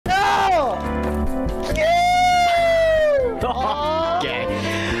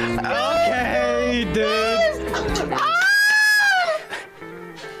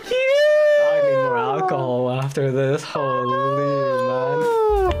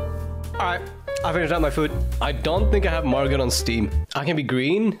I finished out my food. I don't think I have Margot on Steam. I can be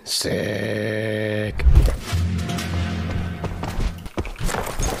green. Sick.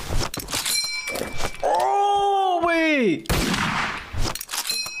 Oh, wait.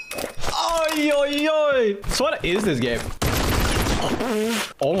 Oi, oi, oi. So what is this game?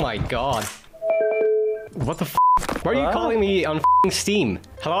 Oh my god. What the f? Why are you calling me on Steam?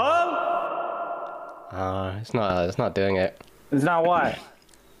 Hello? It's not doing it. It's not what?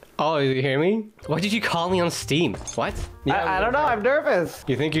 Oh, you hear me? Why did you call me on Steam? What? Yeah, I don't know, I'm nervous.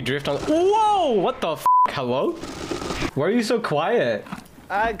 You think you drift on? Whoa! What the f? Hello? Why are you so quiet?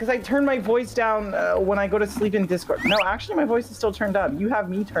 Because I turn my voice down when I go to sleep in Discord. No, actually my voice is still turned up. You have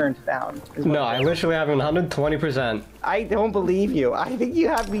me turned down. No, I literally have 120%. I don't believe you. I think you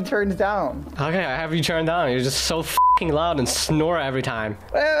have me turned down. Okay, I have you turned down. You're just so f***ing loud and snore every time.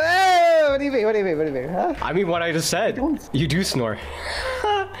 Hey, what do you mean? What do you mean? What do you mean? Huh? I mean what I just said. You do snore.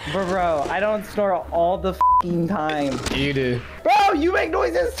 Bro, I don't snore all the f***ing time. You do. Bro, you make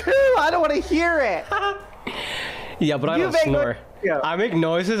noises too. I don't want to hear it. Yeah, but I don't snore. Yeah. I make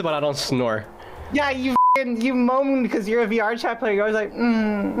noises, but I don't snore. Yeah, you moan because you're a VR chat player. You're always like,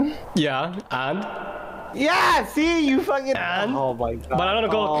 Yeah, and? Yeah, see, you fucking. And? Oh my god. But I don't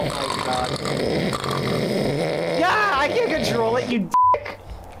go. Oh my god. Yeah, I can't control it, you dick.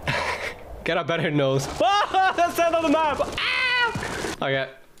 Get a better nose. Ah, that's the end of the map. Ah! Okay,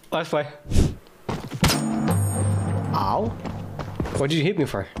 let's play. Ow. What did you hit me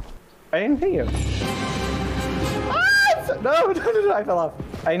for? I didn't hit you. No, I fell off.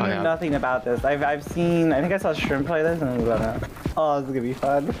 I knew nothing about this. I've seen, I think I saw Shrimp play this and I was like, oh, this is gonna be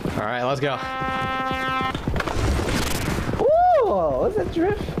fun. All right, let's go. Ooh, what's that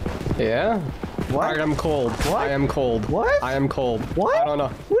drift? Yeah? What? I am cold. What? I am cold. What? I am cold. What? I don't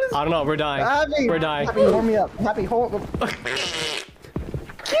know. What is... I don't know. We're dying. Happy, we're dying. Happy, warm me up. Happy, hold up.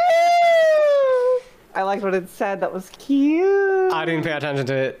 I liked what it said. That was cute. I didn't pay attention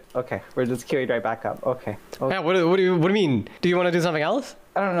to it. Okay, we're just queuing right back up. Okay. Yeah, what do you mean? Do you want to do something else?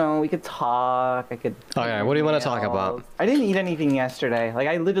 I don't know. We could talk. I could. Okay, what do you want to talk about? I didn't eat anything yesterday. Like,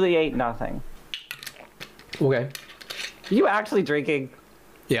 I literally ate nothing. Okay. Are you actually drinking?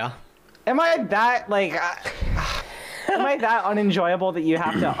 Yeah. Am I that, like... am I that unenjoyable that you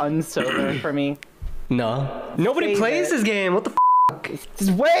have to unsober for me? No. Nobody plays this game. What the f***?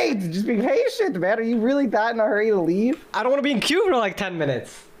 Just wait. Just be patient, man. Are you really that in a hurry to leave? I don't want to be in queue for like 10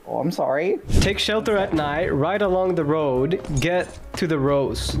 minutes. Oh, I'm sorry. Take shelter at night, ride along the road, get to the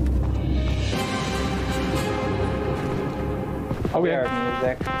rose. Okay.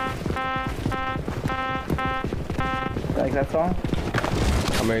 Music. You like that song?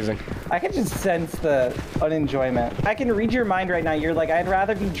 Amazing. I can just sense the unenjoyment. I can read your mind right now. You're like, I'd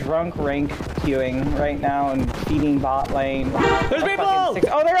rather be drunk rank queuing right now and feeding bot lane. There's people! Oh,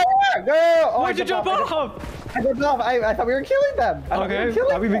 they're right there! Go! Oh, Why'd you jump off? I jumped off. I thought we were killing them. Okay,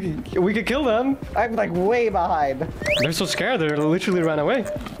 we could kill them. I'm like way behind. They're so scared, they literally ran away.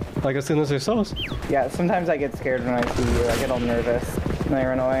 Like as soon as they saw us. Yeah, sometimes I get scared when I see you. I get all nervous and I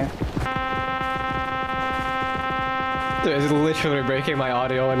run away. Dude, it's literally breaking my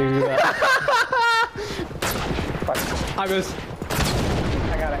audio when you do that. I missed.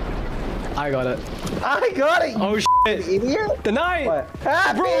 I got it. I got it. I got it! Oh shit! Idiot! The knight! What?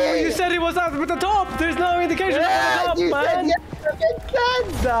 Happy! Bro, you said it was at the top! There's no indication at the top, man!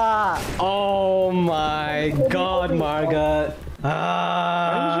 Oh my god, Margot.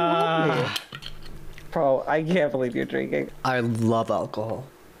 Bro, I can't believe you're drinking. I love alcohol.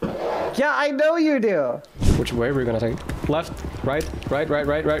 Yeah, I know you do! Which way are we gonna take? Left, right, right, right,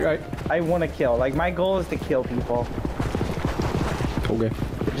 right, right, right. I want to kill. Like, my goal is to kill people. Okay.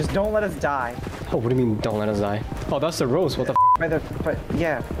 Just don't let us die. Oh, what do you mean, don't let us die? Oh, that's the rose, what the But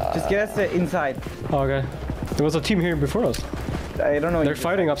yeah, just get us to inside. Oh, okay. There was a team here before us. I don't know. They're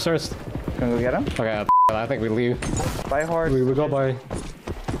fighting upstairs. Can we go get them? Okay, I think we leave. By horse. We go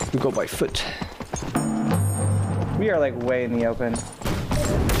by foot. We are like way in the open.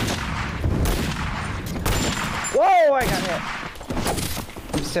 Whoa, I got hit.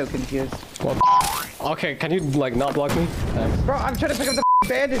 I'm so confused. What? Okay, can you like not block me? Thanks. Bro, I'm trying to pick up the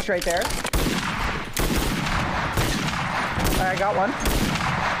bandage right there. I got one.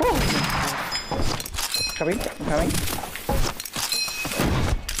 Woo. Coming, I'm coming.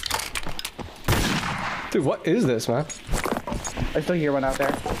 Dude, what is this, man? I still hear one out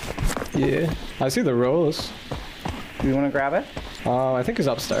there. Yeah, I see the rose. Do you want to grab it? I think it's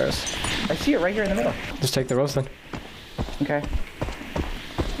upstairs. I see it right here in the middle. Just take the rose then. Okay.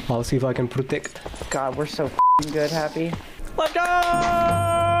 I'll see if I can protect. God, we're so good, Happy. Let's go!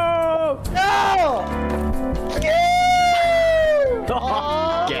 No! Yeah!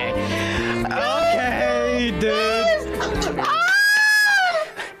 Okay.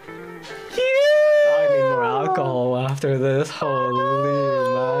 this. Holy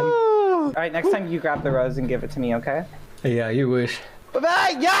man. All right, next time you grab the rose and give it to me, okay? Yeah, you wish.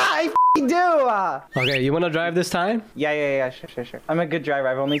 Yeah, I f***ing do! Okay, you wanna drive this time? Yeah, sure. I'm a good driver.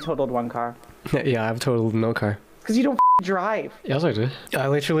 I've only totaled one car. Yeah, I've totaled no car. Because you don't drive. Yes, I do. I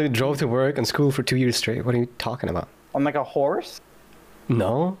literally drove to work and school for 2 years straight. What are you talking about? On like a horse?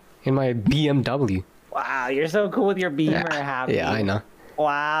 No, in my BMW. Wow, you're so cool with your Beamer, Happy. Yeah, I know.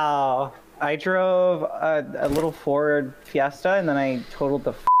 Wow. I drove a little Ford Fiesta and then I totaled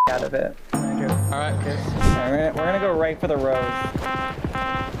the out of it. Alright. We're gonna go right for the rose.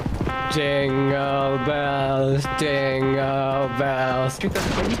 Jingle bells, jingle bells. Shoot this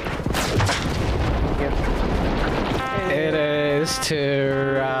thing. It is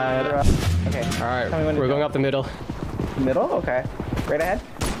to ride. Okay. Alright, we're going up the middle. Middle? Okay. Right ahead.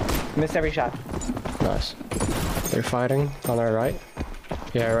 Missed every shot. Nice. They're fighting on our right.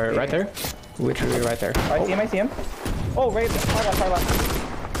 Yeah, right there. Literally right there. Oh, I see him. Oh, right. Far left.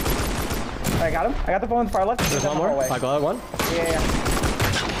 I got him. I got the phone far left. There's one more. I got one. Yeah.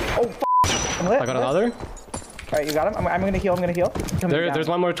 Oh, I'm lit. I got another. Alright, you got him. I'm gonna heal. There's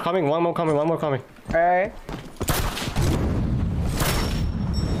one more coming. One more coming. Alright.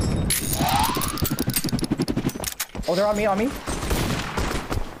 Oh, they're on me.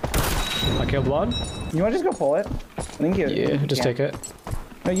 I killed one. You wanna just go pull it? Thank you. Yeah, just take it.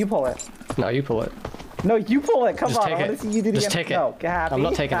 No, you pull it. No, you pull it. No, you pull it. Come Just on. take I want it. to see you do the Just take it. No, Happy. I'm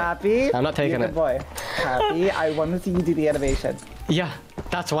not taking Happy. it. I'm not taking You're a it. good boy. Happy. I want to see you do the animation. Yeah,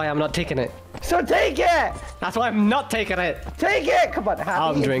 that's why I'm not taking it. So take it. That's why I'm not taking it. Take it. Come on, Happy.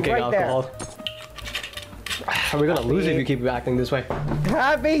 I'm drinking right alcohol. Are we gonna lose if you keep acting this way? There.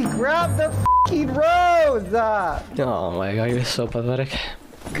 Happy, grab the f***ing rose. Oh my god, you're so pathetic.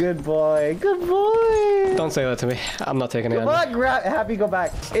 Good boy. Good boy. Don't say that to me. I'm not taking it. Come on, grab. Happy, go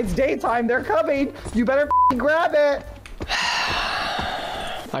back. It's daytime. They're coming. You better f***ing grab it.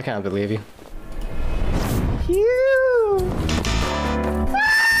 I can't believe you. Phew.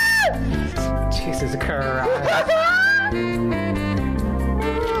 Jesus Christ.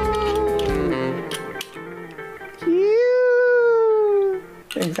 Phew.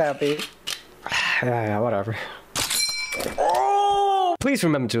 Thanks, Happy. Yeah, whatever. Please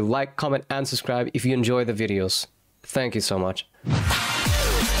remember to like, comment, and subscribe if you enjoy the videos. Thank you so much.